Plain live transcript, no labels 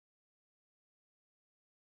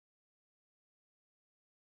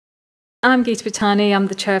I'm Gita Bhutani, I'm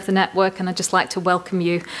the chair of the network, and I'd just like to welcome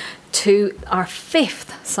you to our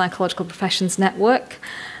 5th Psychological Professions Network.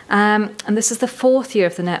 And this is the 4th year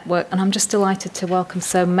of the network, and I'm just delighted to welcome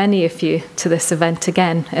so many of you to this event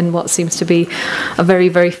again in what seems to be a very,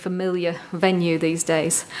 very familiar venue these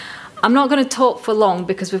days. I'm not going to talk for long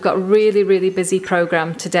because we've got a really, really busy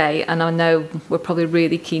programme today, and I know we're probably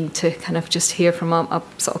really keen to kind of just hear from our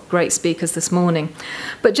sort of great speakers this morning.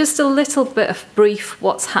 But just a little bit of brief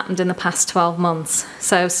what's happened in the past 12 months.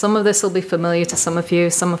 So some of this will be familiar to some of you,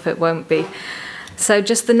 some of it won't be. So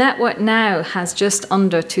just the network now has just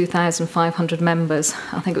under 2,500 members.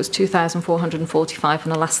 I think it was 2,445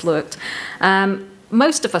 when I last looked.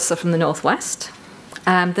 Most of us are from the Northwest.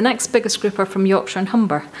 The next biggest group are from Yorkshire and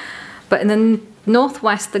Humber. But in the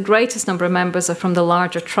Northwest, the greatest number of members are from the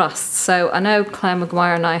larger trusts. So I know Claire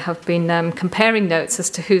Maguire and I have been comparing notes as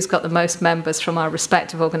to who's got the most members from our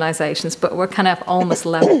respective organisations, but we're kind of almost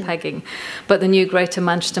level pegging. But the new Greater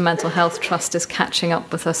Manchester Mental Health Trust is catching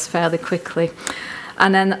up with us fairly quickly.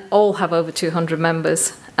 And then all have over 200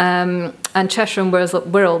 members. And Cheshire and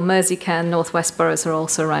Wirral, Merseycare and North West boroughs are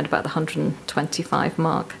also around about the 125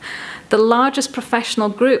 mark. The largest professional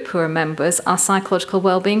group who are members are psychological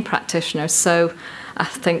wellbeing practitioners. So I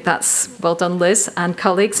think that's well done, Liz and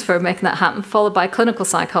colleagues, for making that happen, followed by clinical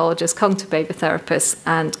psychologists, cognitive behaviour therapists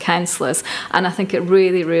and counsellors. And I think it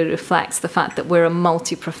really, really reflects the fact that we're a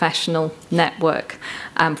multi-professional network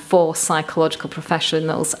for psychological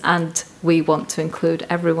professionals, and we want to include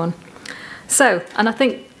everyone. So, and I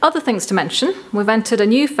think other things to mention, we've entered a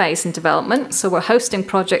new phase in development, so we're hosting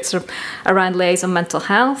projects around liaison mental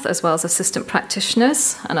health as well as assistant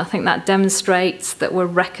practitioners, and I think that demonstrates that we're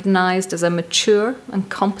recognised as a mature and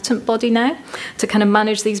competent body now to kind of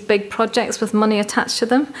manage these big projects with money attached to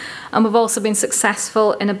them. And we've also been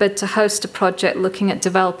successful in a bid to host a project looking at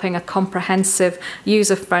developing a comprehensive,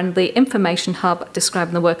 user-friendly information hub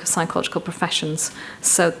describing the work of psychological professions.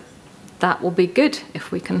 So that will be good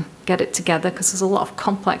if we can get it together, because there's a lot of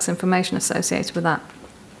complex information associated with that.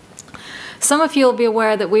 Some of you will be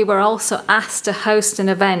aware that we were also asked to host an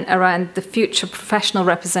event around the future professional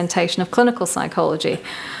representation of clinical psychology.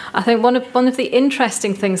 I think one of the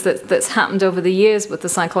interesting things that's happened over the years with the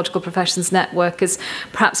Psychological Professions Network is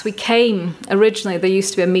perhaps we came, originally there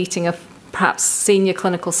used to be a meeting of perhaps senior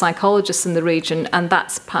clinical psychologists in the region, and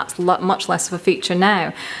that's perhaps much less of a feature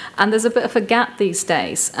now. And there's a bit of a gap these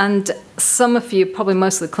days. And some of you, probably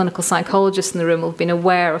mostly clinical psychologists in the room, will have been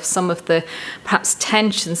aware of some of the perhaps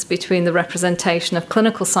tensions between the representation of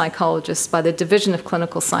clinical psychologists by the Division of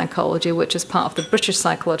Clinical Psychology, which is part of the British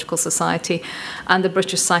Psychological Society, and the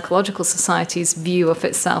British Psychological Society's view of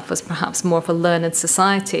itself as perhaps more of a learned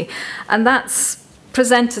society. And that's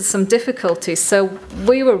presented some difficulties, so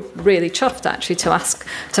we were really chuffed actually to ask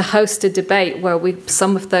to host a debate where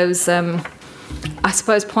some of those I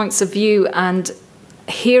suppose points of view and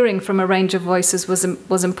hearing from a range of voices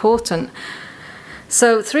was important.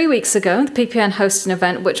 So 3 weeks ago, the PPN hosted an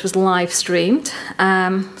event which was live streamed.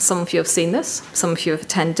 Some of you have seen this, some of you have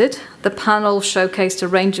attended. The panel showcased a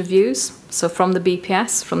range of views, so from the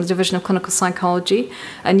BPS, from the Division of Clinical Psychology,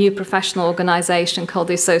 a new professional organisation called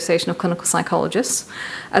the Association of Clinical Psychologists,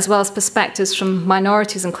 as well as perspectives from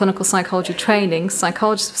minorities in clinical psychology training,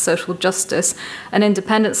 psychologists for social justice, an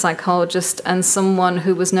independent psychologist, and someone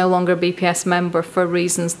who was no longer a BPS member for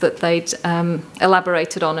reasons that they'd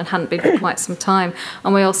elaborated on and hadn't been for quite some time.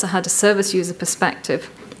 And we also had a service user perspective.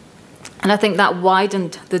 And I think that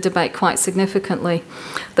widened the debate quite significantly.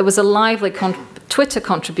 There was a lively Twitter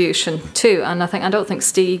contribution too, and I don't think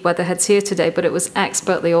Steve Weatherhead's here today, but it was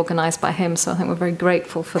expertly organised by him, so I think we're very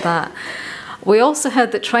grateful for that. We also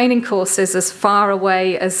heard that training courses as far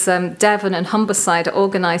away as Devon and Humberside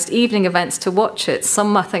organised evening events to watch it.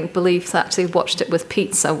 Some, I think, believe actually watched it with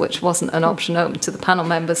pizza, which wasn't an option open to the panel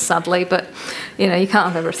members, sadly, but you know, you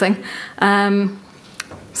can't have everything.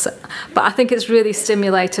 But I think it's really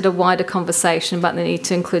stimulated a wider conversation about the need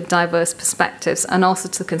to include diverse perspectives and also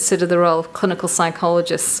to consider the role of clinical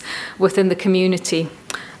psychologists within the community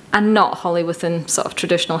and not wholly within sort of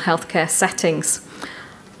traditional healthcare settings.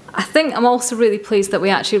 I think I'm also really pleased that we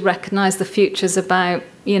actually recognise the futures about,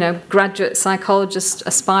 you know, graduate psychologists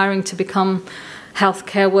aspiring to become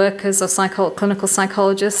healthcare workers or clinical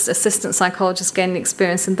psychologists, assistant psychologists gaining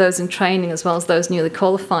experience, and those in training as well as those newly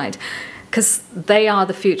qualified, because they are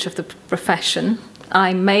the future of the profession.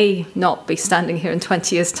 I may not be standing here in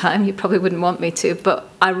 20 years' time, you probably wouldn't want me to, but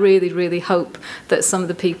I really, really hope that some of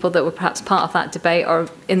the people that were perhaps part of that debate or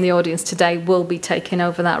in the audience today will be taking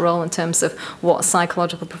over that role in terms of what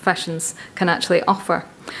psychological professions can actually offer.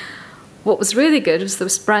 what was really good was there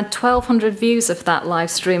was around 1,200 views of that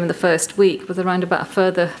live stream in the first week, with around about a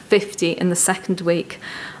further 50 in the second week.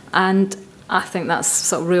 And I think that's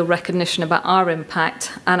sort of real recognition about our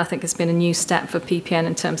impact, and I think it's been a new step for PPN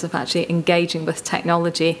in terms of actually engaging with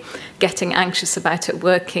technology, getting anxious about it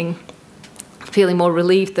working, feeling more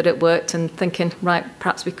relieved that it worked, and thinking, right,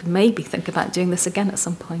 perhaps we could maybe think about doing this again at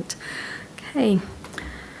some point. Okay.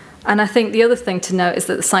 And I think the other thing to note is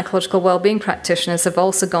that the psychological wellbeing practitioners have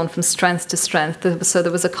also gone from strength to strength. So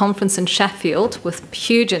there was a conference in Sheffield with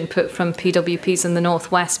huge input from PWPs in the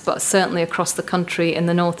northwest, but certainly across the country in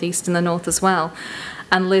the northeast and the north as well.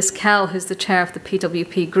 And Liz Kell, who's the chair of the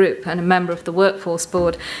PWP group and a member of the workforce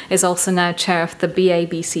board, is also now chair of the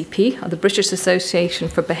BABCP, or the British Association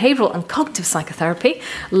for Behavioural and Cognitive Psychotherapy,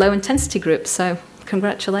 low intensity group. So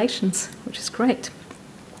congratulations, which is great.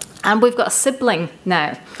 And we've got a sibling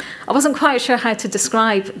now. I wasn't quite sure how to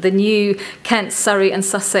describe the new Kent, Surrey and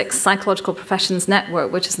Sussex Psychological Professions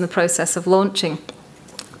Network, which is in the process of launching.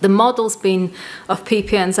 The model's been of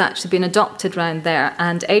PPN's actually been adopted around there,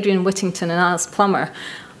 and Adrian Whittington and Alice Plummer,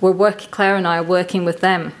 Claire and I are working with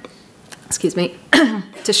them, excuse me,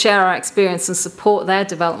 to share our experience and support their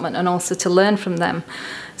development, and also to learn from them.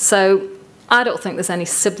 So I don't think there's any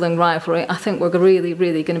sibling rivalry. I think we're really,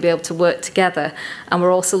 really going to be able to work together. And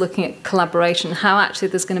we're also looking at collaboration, how actually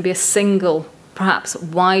there's going to be a single, perhaps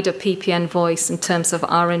wider PPN voice in terms of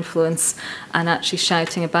our influence, and actually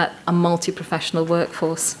shouting about a multi-professional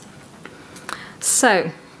workforce.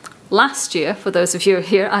 So last year, for those of you who are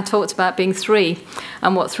here, I talked about being 3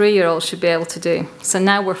 and what 3-year-olds should be able to do. So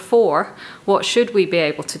now we're 4. What should we be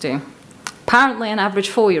able to do? Apparently an average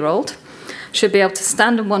 4-year-old should be able to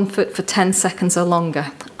stand on one foot for 10 seconds or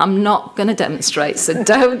longer. I'm not going to demonstrate, so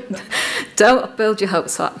don't build your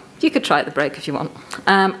hopes up. You could try at the break if you want.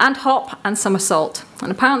 And hop and somersault.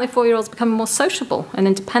 And apparently 4-year-olds become more sociable and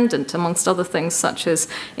independent, amongst other things such as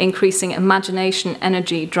increasing imagination,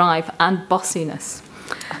 energy, drive, and bossiness.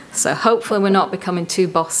 So hopefully we're not becoming too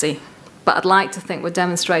bossy. But I'd like to think we're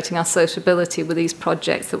demonstrating our sociability with these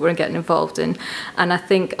projects that we're getting involved in. And I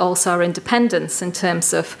think also our independence in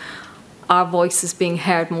terms of our voices being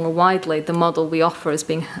heard more widely, the model we offer is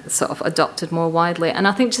being sort of adopted more widely. And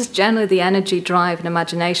I think just generally the energy, drive and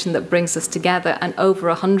imagination that brings us together, and over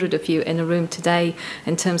 100 of you in a room today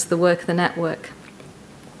in terms of the work of the network.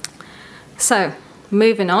 So,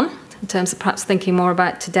 moving on, in terms of perhaps thinking more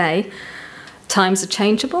about today, times are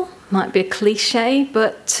changeable, might be a cliche,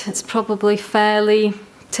 but it's probably fairly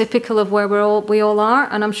typical of where we all are,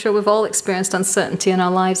 and I'm sure we've all experienced uncertainty in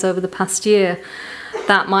our lives over the past year.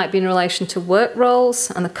 That might be in relation to work roles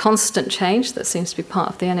and the constant change that seems to be part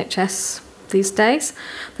of the NHS these days.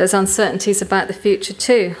 There's uncertainties about the future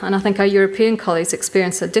too, and I think our European colleagues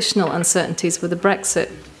experience additional uncertainties with the Brexit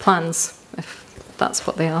plans, if that's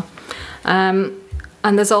what they are.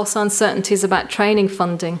 And there's also uncertainties about training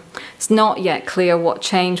funding. It's not yet clear what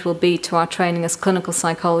change will be to our training as clinical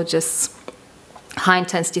psychologists,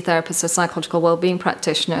 high-intensity therapists or psychological wellbeing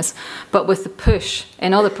practitioners, but with the push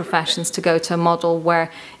in other professions to go to a model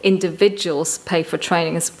where individuals pay for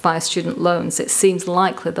training as via student loans, it seems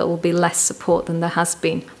likely there will be less support than there has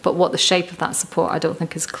been. But what the shape of that support I don't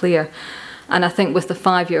think is clear. And I think with the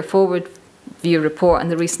 5-year forward view report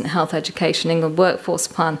and the recent Health Education England workforce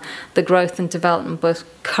plan, the growth and development of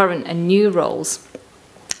both current and new roles,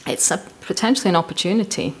 it's potentially an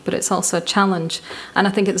opportunity, but it's also a challenge. And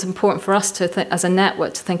I think it's important for us to, as a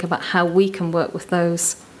network, to think about how we can work with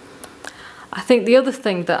those. I think the other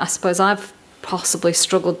thing that I suppose I've possibly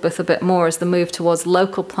struggled with a bit more is the move towards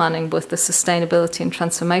local planning with the sustainability and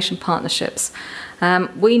transformation partnerships.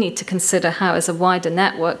 We need to consider how, as a wider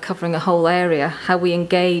network covering a whole area, how we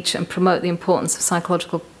engage and promote the importance of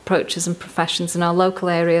psychological approaches and professions in our local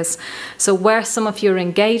areas. So where some of you are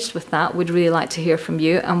engaged with that, we'd really like to hear from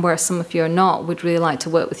you, and where some of you are not, we'd really like to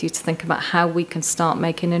work with you to think about how we can start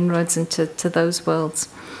making inroads into those worlds.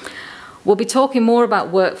 We'll be talking more about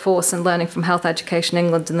workforce and learning from Health Education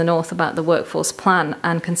England in the North about the workforce plan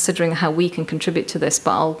and considering how we can contribute to this,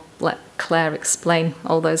 but I'll let Claire explain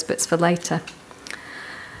all those bits for later.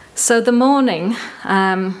 So the morning,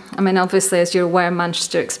 obviously, as you're aware,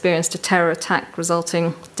 Manchester experienced a terror attack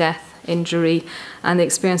resulting death, injury, and the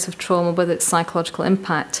experience of trauma with its psychological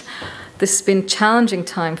impact. This has been a challenging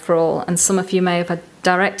time for all, and some of you may have had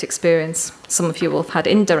direct experience, some of you will have had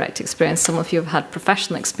indirect experience, some of you have had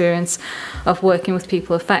professional experience of working with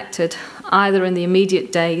people affected, either in the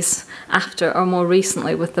immediate days after or more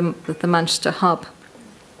recently with the Manchester hub.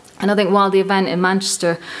 And I think while the event in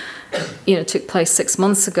Manchester took place 6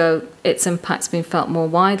 months ago, its impact's been felt more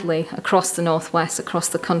widely across the Northwest, across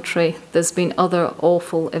the country. There's been other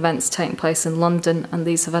awful events taking place in London, and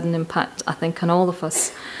these have had an impact, I think, on all of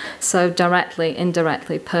us. So directly,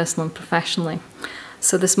 indirectly, personal and professionally.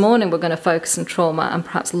 So this morning we're going to focus on trauma and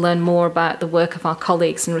perhaps learn more about the work of our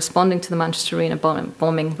colleagues in responding to the Manchester Arena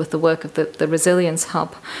bombing with the work of the Resilience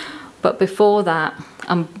Hub. But before that,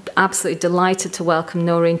 I'm absolutely delighted to welcome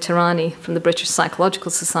Noreen Tirani from the British Psychological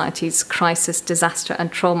Society's Crisis, Disaster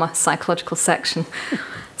and Trauma Psychological Section.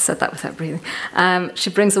 Said that without breathing. She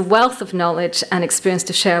brings a wealth of knowledge and experience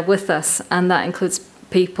to share with us, and that includes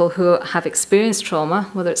people who have experienced trauma,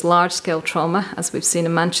 whether it's large-scale trauma, as we've seen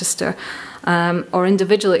in Manchester, or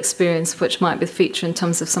individual experience, which might be the feature in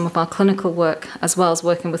terms of some of our clinical work, as well as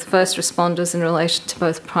working with first responders in relation to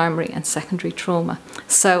both primary and secondary trauma.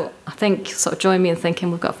 So I think, sort of join me in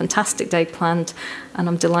thinking we've got a fantastic day planned, and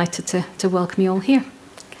I'm delighted to welcome you all here.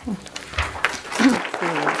 Okay.